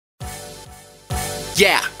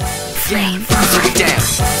Yeah. Slow it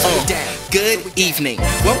down. Good evening.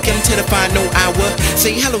 Welcome to the final hour.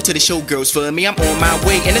 Say hello to the showgirls for me. I'm on my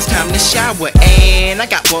way and it's time to shower. And I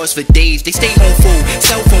got bars for days. They stay on full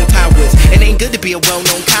cell phone towers. It ain't good to be a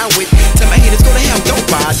well-known coward. Tell my haters go to hell, don't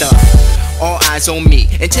bother. All eyes on me,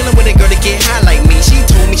 and chillin' with a girl to get high like me. She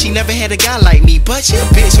told me she never had a guy like me, but she a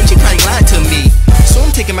bitch, so she probably lied to me. So I'm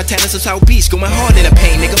taking my talents to South Beach, going hard in the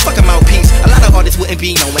pain, nigga, fuck a mouthpiece. A lot of artists wouldn't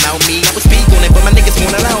be known without me. I would speak on it, but my niggas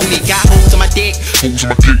won't allow me. Got holes on my dick,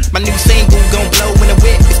 my new single gon' blow in the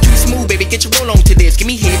whip. It's too smooth, baby, get your roll on to this. Give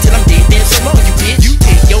me head till I'm dead, then some more, you bitch. You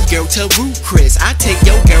take your girl to Ruth Chris, I take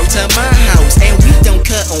your girl to my house, and we don't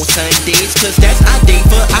cut on Sundays, cause that's our day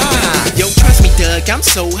for I. Yo, trust me, Doug, I'm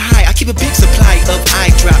so high, I keep a big supply of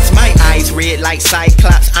eye drops. My eyes red like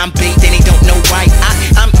Cyclops. I'm baked and they don't know why.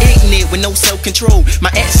 I'm ignorant with no self-control. My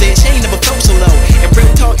ex said she ain't never felt so low. And real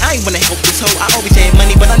talk, I ain't wanna help this hoe. I always had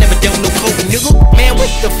money, but I never dealt no coke, nigga. Man, what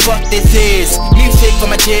the fuck this is? Music for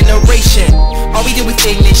my generation. All we do is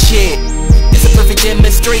ignorant shit. It's a perfect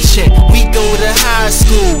demonstration. We go to high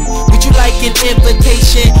school. Would you like an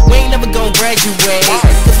invitation? We ain't never gonna graduate,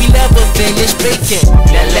 cause we never finish baking.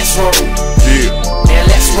 Now let's roll. Yeah. Now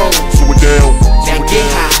let's roll. Slow it down. Now get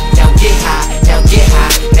high. Now get high. Now get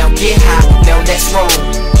high. Now get high. Now let's roll.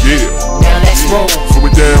 Yeah. Now let's roll. Slow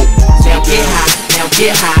it down. Now get high. Now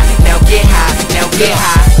get high. Now get high. Now get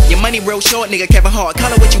high. Your money real short, nigga. Kevin Hart.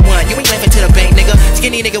 Call it what you want. You ain't laughing to the bank, nigga.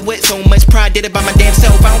 Skinny nigga with so much pride. Did it by my damn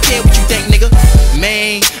self. I don't care what you think, nigga.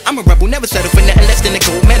 Man, I'm a rebel. Never settle for nothing less than a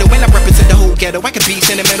gold medal. When I represent the whole ghetto, I can be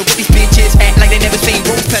sentimental, but these bitches act like they never seen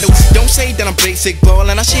rose petals. Don't say that I'm basic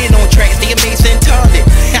ballin'. I shit on tracks. They amazing talent.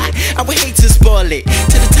 I would hate to spoil it.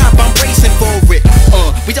 To the top, I'm racing for it.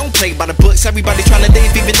 We don't play by the books. Everybody tryna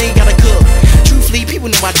live, even they gotta cook. Truthfully, people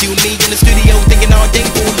know I do me in the studio, thinking all day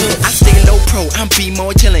for a hook. I stay low pro, I'm be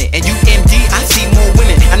more chillin'. And you MD, I see more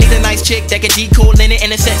women. I need a nice chick that can decode linen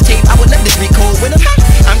and a sex tape. I would love to record with them.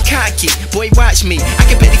 I'm cocky, boy, watch me. I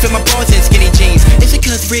can barely fit my balls in skinny jeans. It's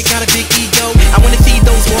because Rick got a big ego. I wanna see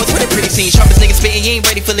those walls with a pretty scene. Sharpest nigga spittin', you ain't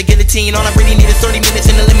ready for the guillotine. All I really need is 30 minutes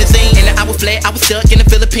in the limousine. And an hour flat, I was stuck in the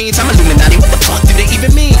Philippines. I'm Illuminati, what the fuck do they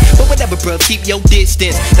even mean? But whatever, bruh, keep your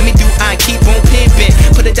distance. Let me do, I keep on pimpin'.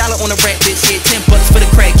 Put $1 on a rap, bitch, hit 10 bucks for the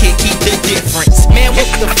crack kid, keep the difference. Man, what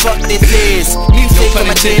the fuck this is? Music for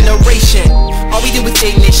my generation. All we do is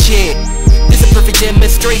ignorant shit. It's a perfect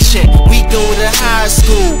demonstration. We go to high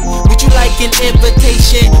school. Would you like an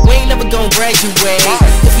invitation? We ain't never gonna graduate,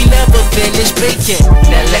 cause we never finish baking.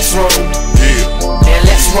 Now let's roll. Yeah. Now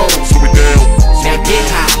let's roll. Slow it down. Now get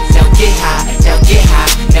high. Now get high. Now get high.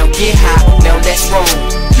 Now get high. Now let's roll.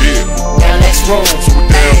 Yeah. Now let's roll. Slow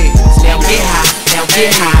it down. Now get high. Now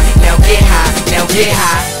get high. Now get high. Now get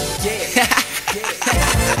high.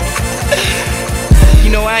 You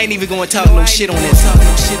know I ain't even gonna talk no shit on this.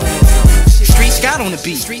 Street Scott on the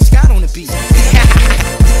beat. Street Scott on the beat.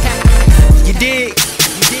 You dig?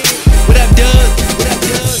 What up, Doug? What up,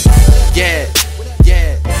 Doug? Yeah.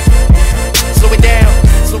 Yeah. Slow it down.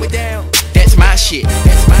 Slow it down.